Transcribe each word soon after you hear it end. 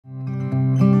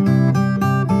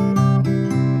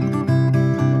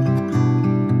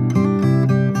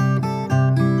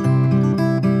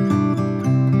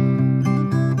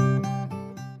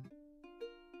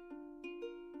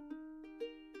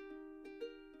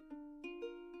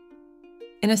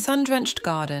In a sun-drenched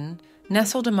garden,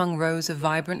 nestled among rows of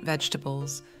vibrant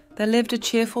vegetables, there lived a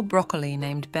cheerful broccoli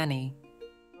named Benny.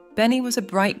 Benny was a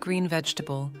bright green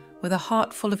vegetable with a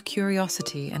heart full of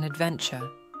curiosity and adventure.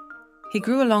 He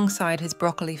grew alongside his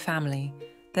broccoli family,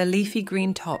 their leafy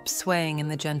green tops swaying in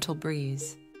the gentle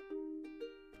breeze.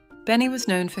 Benny was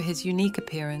known for his unique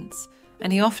appearance,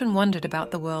 and he often wondered about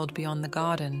the world beyond the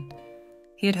garden.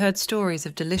 He had heard stories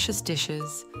of delicious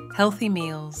dishes, healthy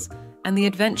meals, and the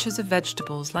adventures of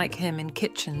vegetables like him in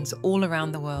kitchens all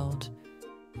around the world.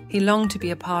 He longed to be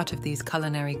a part of these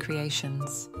culinary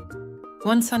creations.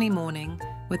 One sunny morning,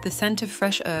 with the scent of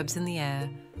fresh herbs in the air,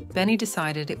 Benny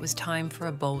decided it was time for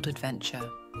a bold adventure.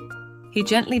 He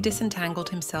gently disentangled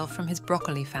himself from his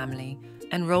broccoli family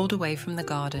and rolled away from the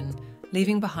garden,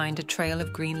 leaving behind a trail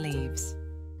of green leaves.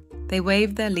 They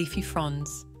waved their leafy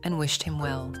fronds and wished him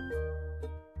well.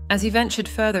 As he ventured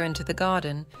further into the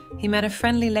garden, he met a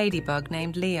friendly ladybug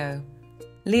named Leo.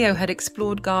 Leo had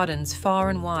explored gardens far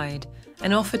and wide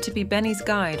and offered to be Benny's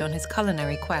guide on his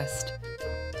culinary quest.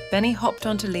 Benny hopped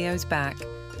onto Leo's back,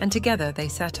 and together they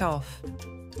set off.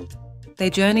 They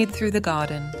journeyed through the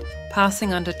garden,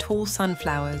 passing under tall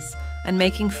sunflowers and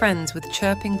making friends with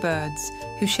chirping birds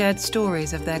who shared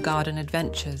stories of their garden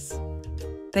adventures.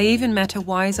 They even met a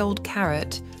wise old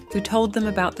carrot who told them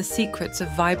about the secrets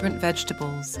of vibrant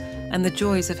vegetables and the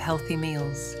joys of healthy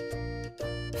meals.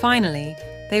 Finally,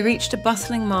 they reached a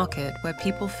bustling market where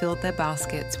people filled their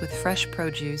baskets with fresh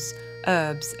produce,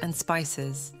 herbs, and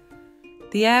spices.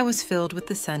 The air was filled with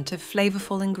the scent of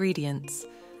flavorful ingredients,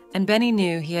 and Benny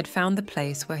knew he had found the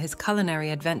place where his culinary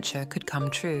adventure could come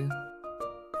true.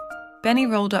 Benny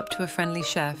rolled up to a friendly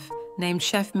chef named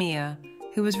Chef Mia,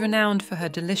 who was renowned for her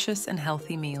delicious and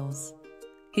healthy meals.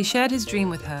 He shared his dream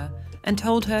with her and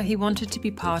told her he wanted to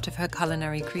be part of her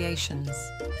culinary creations.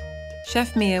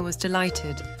 Chef Mia was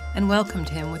delighted and welcomed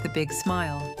him with a big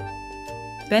smile.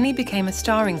 Benny became a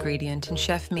star ingredient in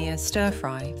Chef Mia's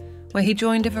stir-fry, where he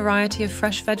joined a variety of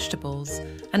fresh vegetables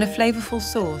and a flavorful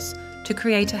sauce to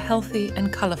create a healthy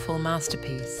and colorful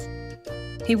masterpiece.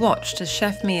 He watched as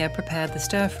Chef Mia prepared the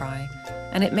stir-fry,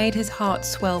 and it made his heart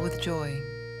swell with joy.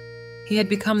 He had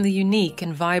become the unique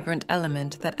and vibrant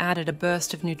element that added a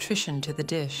burst of nutrition to the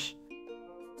dish.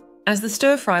 As the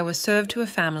stir-fry was served to a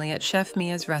family at Chef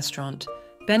Mia's restaurant,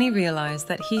 Benny realized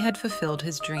that he had fulfilled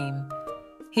his dream.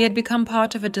 He had become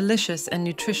part of a delicious and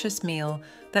nutritious meal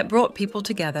that brought people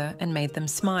together and made them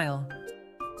smile.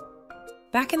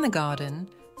 Back in the garden,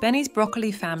 Benny's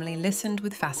broccoli family listened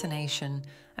with fascination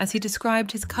as he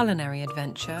described his culinary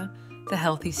adventure, the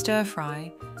healthy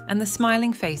stir-fry, and the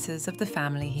smiling faces of the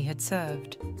family he had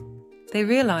served. They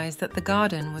realized that the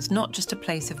garden was not just a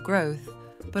place of growth,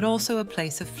 but also a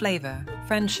place of flavor,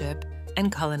 friendship,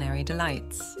 and culinary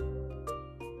delights.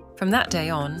 From that day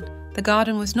on, the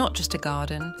garden was not just a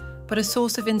garden, but a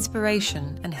source of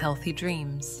inspiration and healthy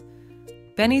dreams.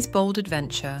 Benny's bold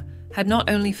adventure had not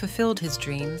only fulfilled his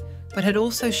dream, but had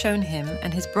also shown him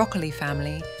and his broccoli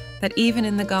family that even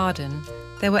in the garden,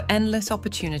 there were endless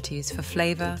opportunities for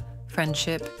flavor,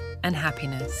 friendship, and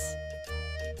happiness.